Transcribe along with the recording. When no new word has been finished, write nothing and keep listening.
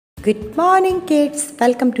Good morning, kids.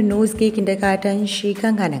 Welcome to Nosegay Kindergarten, Shri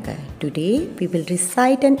Ganganagar. Today, we will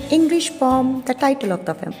recite an English poem. The title of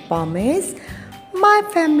the poem is My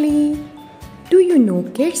Family. Do you know,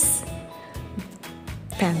 kids?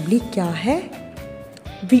 Family क्या है?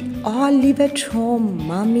 We all live at home.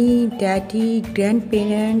 Mommy, daddy,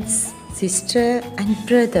 grandparents, sister and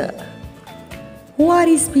brother. Who are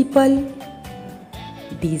these people?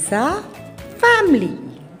 These are family.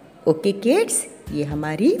 Okay, kids? ये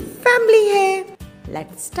हमारी family है.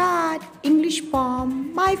 Let's start English poem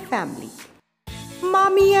My Family.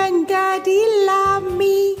 Mommy and Daddy love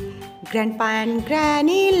me. Grandpa and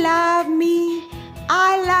Granny love me.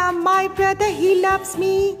 I love my brother, he loves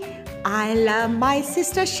me. I love my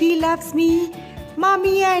sister, she loves me.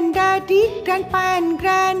 Mommy and Daddy, Grandpa and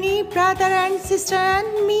Granny, brother and sister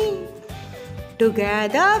and me.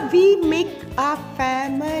 Together we make a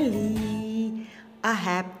family. A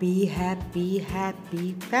happy, happy,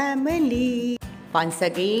 happy family. Once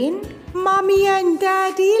again. Mommy and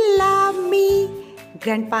Daddy love me.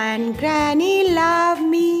 Grandpa and Granny love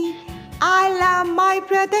me. I love my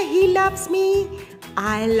brother, he loves me.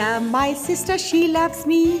 I love my sister, she loves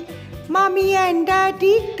me. Mommy and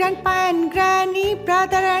Daddy, Grandpa and Granny,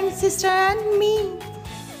 brother and sister and me.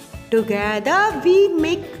 Together we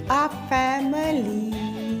make a family.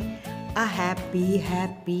 A happy,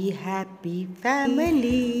 happy, happy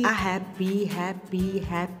family. A happy, happy,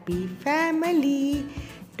 happy family.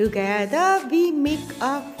 Together we make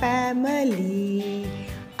a family.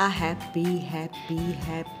 A happy, happy,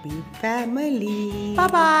 happy family.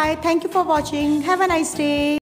 Bye-bye. Thank you for watching. Have a nice day.